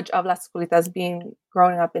their knowledge of Las Escuelitas being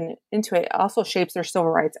growing up into it also shapes their civil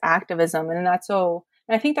rights activism. And I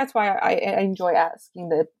think that's why I enjoy asking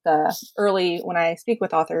the early, when I speak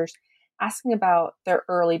with authors, asking about their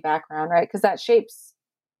early background, right? Because that shapes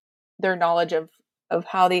their knowledge of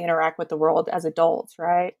how they interact with the world as adults,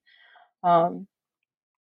 right? I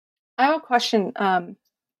have a question.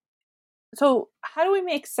 So how do we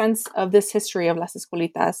make sense of this history of Las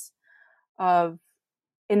Escuelitas of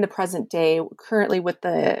in the present day, currently with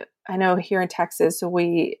I know here in Texas, so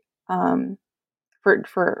we,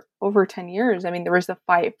 for over 10 years, I mean, there was a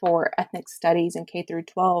fight for ethnic studies in K through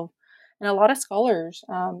 12. And a lot of scholars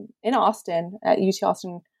in Austin, at UT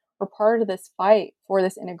Austin, were part of this fight for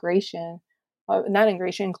this inclusion,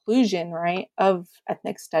 right, of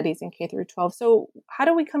ethnic studies in K through 12. So how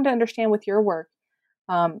do we come to understand with your work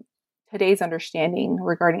today's understanding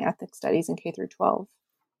regarding ethnic studies in K through 12?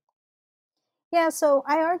 Yeah, so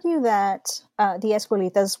I argue that the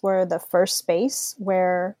Escuelitas were the first space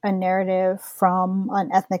where a narrative from an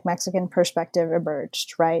ethnic Mexican perspective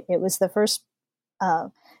emerged, right? It was the first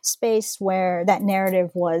space where that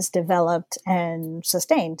narrative was developed and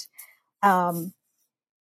sustained. And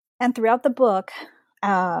throughout the book,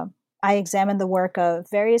 I examined the work of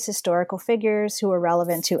various historical figures who are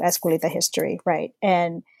relevant to Escuelita history, right?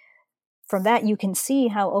 And from that, you can see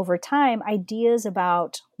how over time, ideas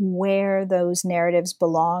about where those narratives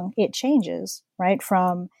belong, it changes, right?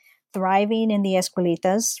 From thriving in the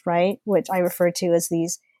Escuelitas, right? Which I refer to as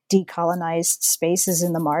these decolonized spaces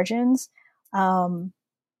in the margins.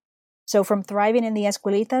 So from thriving in the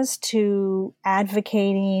Escuelitas to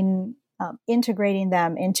advocating, integrating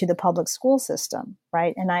them into the public school system,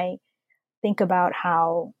 right? And I think about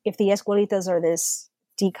how if the Escuelitas are this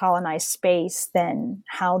decolonized space, then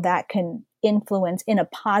how that can influence in a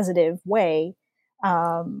positive way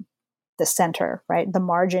the center, right? The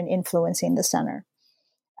margin influencing the center.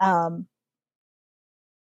 But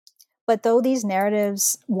though these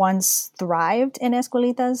narratives once thrived in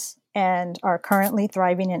Escuelitas and are currently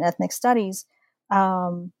thriving in ethnic studies,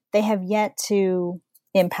 they have yet to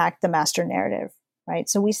impact the master narrative, right?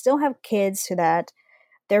 So we still have kids who that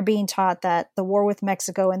they're being taught that the war with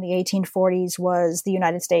Mexico in the 1840s was the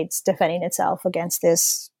United States defending itself against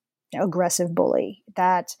this aggressive bully,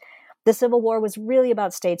 that the Civil War was really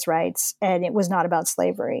about states' rights and it was not about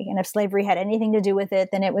slavery. And if slavery had anything to do with it,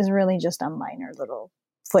 then it was really just a minor little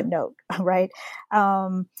footnote, right?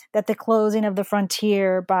 That the closing of the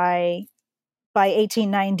frontier by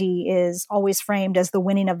 1890 is always framed as the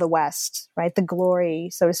winning of the West, right? The glory,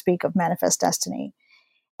 so to speak, of manifest destiny.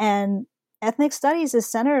 And ethnic studies is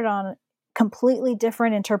centered on completely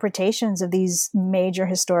different interpretations of these major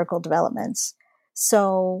historical developments.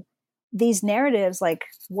 So these narratives, like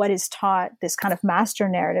what is taught, this kind of master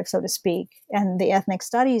narrative, so to speak, and the ethnic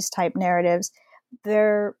studies type narratives,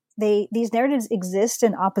 these narratives exist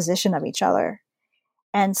in opposition of each other.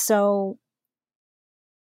 And so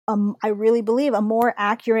I really believe a more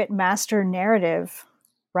accurate master narrative,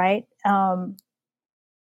 right,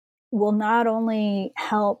 will not only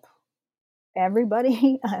help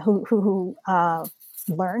everybody who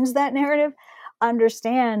learns that narrative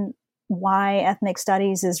understand why ethnic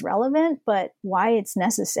studies is relevant, but why it's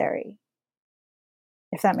necessary,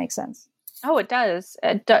 if that makes sense. Oh, it does.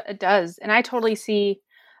 It does. And I totally see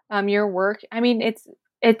your work. I mean, it's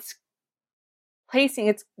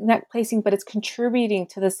not placing, but it's contributing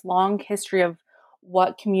to this long history of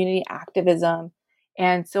what community activism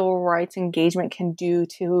and civil rights engagement can do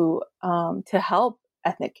to help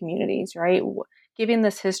ethnic communities, right? Giving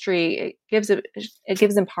this history, it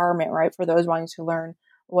gives empowerment, right, for those wanting to learn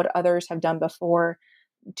what others have done before,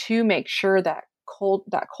 to make sure that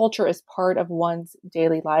that culture is part of one's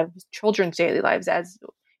daily lives, children's daily lives, as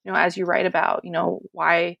as you write about,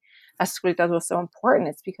 why Escuelitas was so important.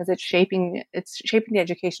 It's because it's shaping the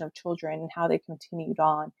education of children and how they continued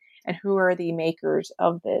on, and who are the makers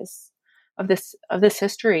of this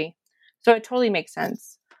history. So it totally makes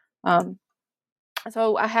sense.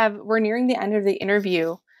 So we're nearing the end of the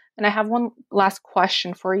interview, and I have one last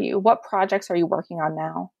question for you. What projects are you working on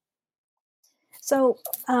now? So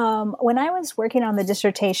when I was working on the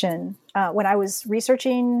dissertation, when I was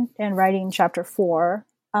researching and writing chapter 4,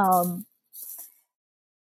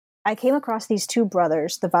 I came across these two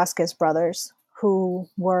brothers, the Vasquez brothers, who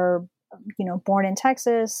were, born in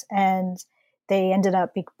Texas, and they ended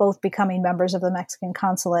up both becoming members of the Mexican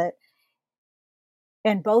consulate.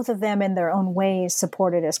 And both of them in their own ways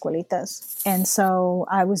supported Escuelitas. And so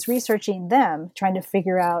I was researching them, trying to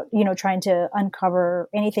figure out, trying to uncover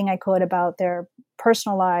anything I could about their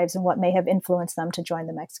personal lives and what may have influenced them to join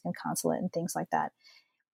the Mexican consulate and things like that.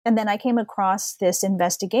 And then I came across this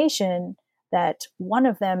investigation that one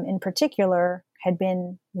of them in particular had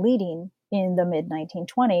been leading in the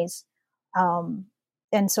mid-1920s.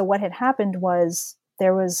 And so what had happened was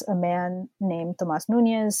there was a man named Tomas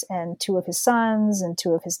Nunez and two of his sons and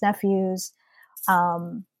two of his nephews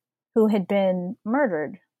who had been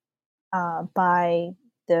murdered by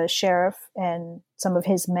the sheriff and some of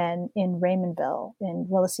his men in Raymondville in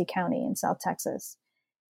Willacy County in South Texas.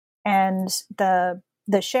 And the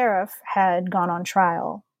sheriff had gone on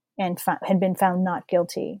trial and had been found not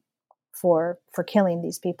guilty for killing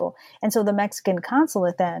these people. And so the Mexican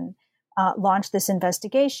consulate then launched this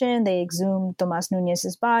investigation. They exhumed Tomas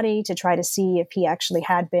Nunez's body to try to see if he actually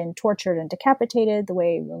had been tortured and decapitated the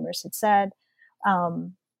way rumors had said.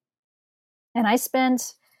 And I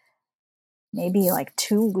spent maybe like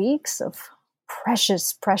 2 weeks of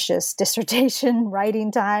precious dissertation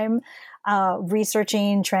writing time,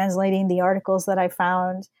 researching, translating the articles that I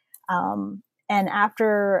found. And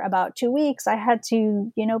after about 2 weeks, I had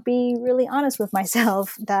to, be really honest with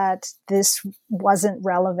myself that this wasn't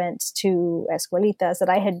relevant to Escuelitas, that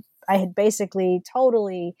I had basically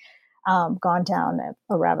totally gone down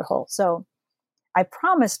a rabbit hole. So I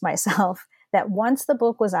promised myself that once the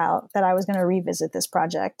book was out, that I was going to revisit this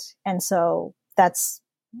project. And so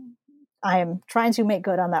I am trying to make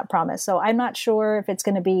good on that promise. So I'm not sure if it's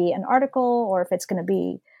going to be an article or if it's going to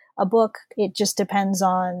be a book. It just depends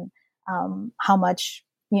on how much,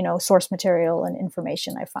 source material and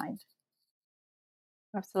information I find.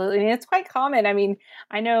 Absolutely. And it's quite common. I mean,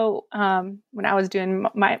 I know when I was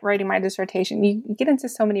writing my dissertation, you get into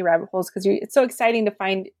so many rabbit holes because it's so exciting to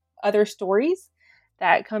find other stories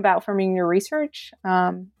that come about from your research.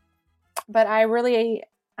 But I really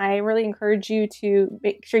encourage you to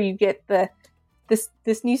make sure you get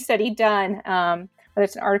this new study done, whether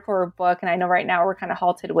it's an article or a book. And I know right now we're kind of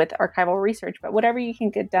halted with archival research, but whatever you can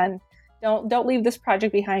get done, don't leave this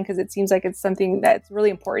project behind, because it seems like it's something that's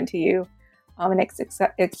really important to you. And it's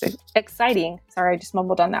exciting. Sorry, I just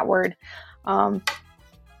mumbled on that word.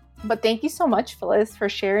 But thank you so much, Philis, for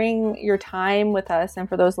sharing your time with us and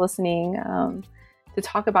for those listening to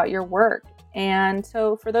talk about your work. And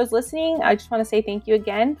so for those listening, I just want to say thank you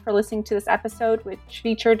again for listening to this episode, which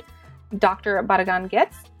featured Dr.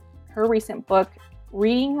 Barragán-Goetz, her recent book,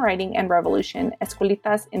 Reading, Writing, and Revolution,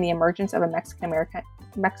 Escuelitas in the Emergence of a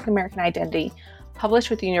Mexican-American Identity, published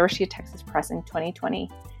with the University of Texas Press in 2020.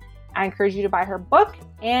 I encourage you to buy her book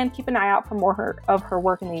and keep an eye out for more of her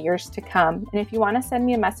work in the years to come. And if you want to send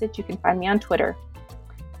me a message, you can find me on Twitter.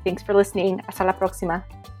 Thanks for listening. Hasta la próxima.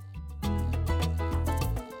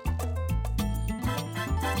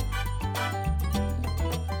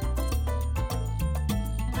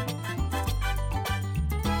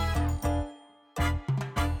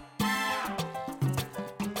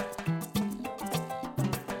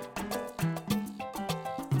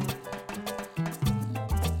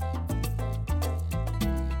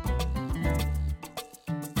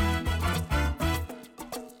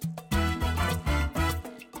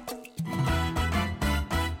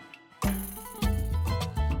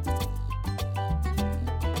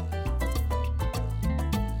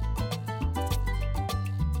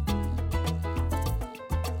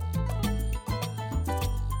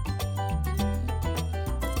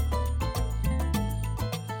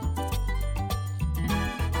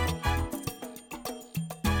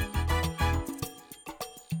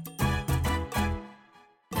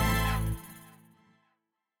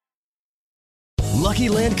 Lucky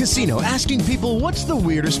Land Casino, asking people, what's the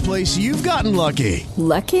weirdest place you've gotten lucky?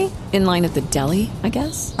 Lucky? In line at the deli, I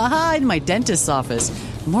guess? Aha, in my dentist's office.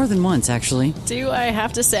 More than once, actually. Do I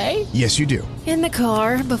have to say? Yes, you do. In the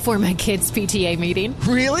car before my kids' PTA meeting.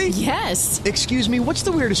 Really? Yes. Excuse me, what's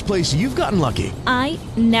the weirdest place you've gotten lucky? I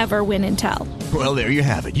never win and tell. Well, there you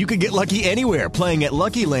have it. You can get lucky anywhere, playing at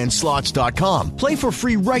LuckyLandSlots.com. Play for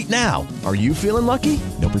free right now. Are you feeling lucky?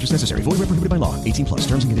 No purchase necessary. Void where prohibited by law. 18+.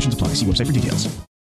 Terms and conditions apply. See website for details.